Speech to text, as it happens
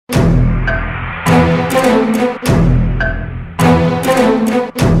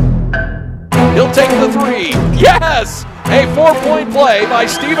three. Yes! A 4-point play by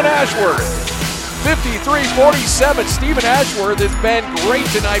Stephen Ashworth. 53-47. Stephen Ashworth has been great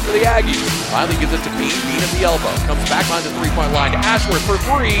tonight for the Aggies. Finally gives it to Bean. Bean at the elbow. Comes back on the three-point line to Ashworth for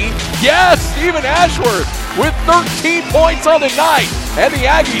three. Yes! Stephen Ashworth with 13 points on the night. And the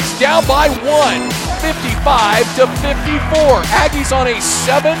Aggies down by one. 55-54. Aggies on a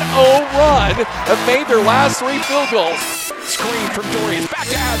 7-0 run have made their last three field goals. Screen from Dorian. Back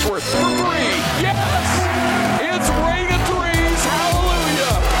to Ashworth for three. Yes! It's rain of threes.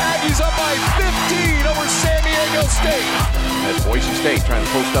 Hallelujah! Aggies up by 15 over San Diego State. As Boise State trying to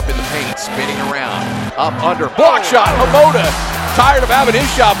post up in the paint, spinning around. Up under. Block shot. Hamoda, tired of having his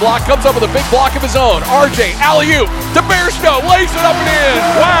shot blocked, comes up with a big block of his own. RJ, alley-oop to Bairstow, lays it up and in.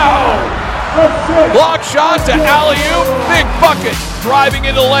 Wow! Block shot to alley-oop, big bucket. Driving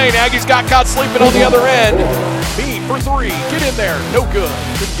into the lane. Aggies got caught sleeping on the other end. Bean for three. Get in there. No good.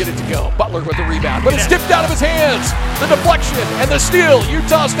 Couldn't get it to go. Butler with the rebound, but it's tipped out of his hands. The deflection and the steal.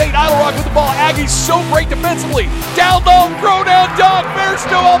 Utah State, Idle Rock with the ball. Aggies so great defensively. Down low, throw down dunk.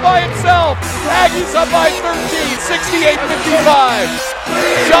 Bairstow all by himself. Aggies up by 13, 68-55.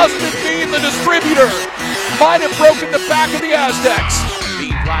 Justin Bean, the distributor, might have broken the back of the Aztecs.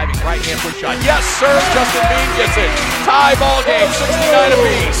 Bean driving, right hand foot shot. Yes, sir. Justin Bean gets it. Tie ball game, 69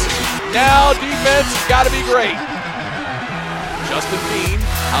 apiece. Now defense has got to be great. Justin Bean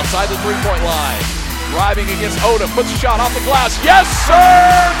outside the three-point line. Driving against Oda, puts a shot off the glass. Yes, sir!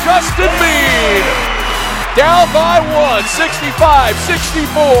 Justin Bean! Down by one, 65-64.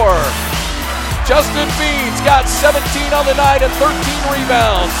 Justin Bean's got 17 on the night and 13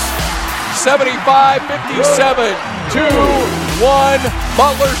 rebounds. 75-57, 2-1.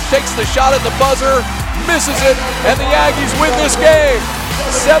 Butler takes the shot at the buzzer, misses it, and the Aggies win this game.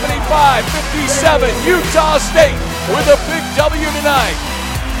 75-57, Utah State with a big W tonight,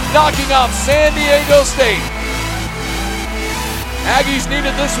 knocking off San Diego State. Aggies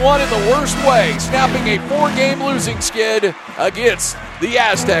needed this one in the worst way, snapping a 4-game losing skid against the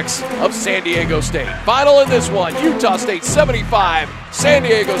Aztecs of San Diego State. Final in this one, Utah State 75, San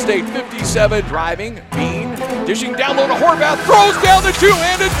Diego State 57. Driving, Bean, dishing down low to Horvath, throws down the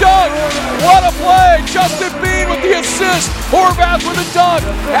two-handed dunk. What a play! Justin Bean with the assist, Horvath with a dunk.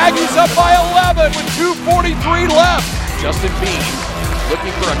 Aggies up by 11 with 2:43 left. Justin Bean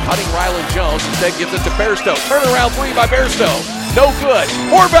looking for a cutting Ryland Jones, instead gives it to Bairstow. Turnaround three by Bairstow. No good.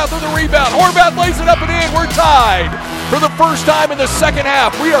 Horvath with the rebound. Horvath lays it up and in. We're tied. For the first time in the second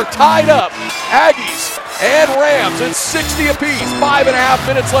half, we are tied up. Aggies and Rams at 60 apiece. 5.5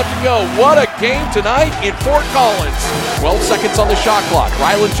 minutes left to go. What a game tonight in Fort Collins. 12 seconds on the shot clock.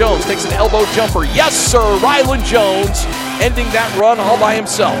 Ryland Jones takes an elbow jumper. Yes, sir. Ryland Jones ending that run all by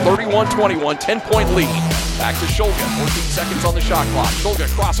himself. 31-21, 10-point lead. Back to Shulga, 14 seconds on the shot clock. Shulga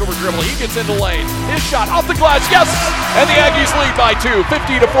crossover dribble, he gets into lane. His shot off the glass, yes! And the Aggies lead by 2,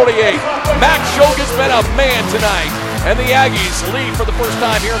 50-48. Max Shulga's been a man tonight. And the Aggies lead for the first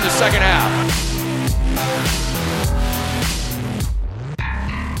time here in the second half.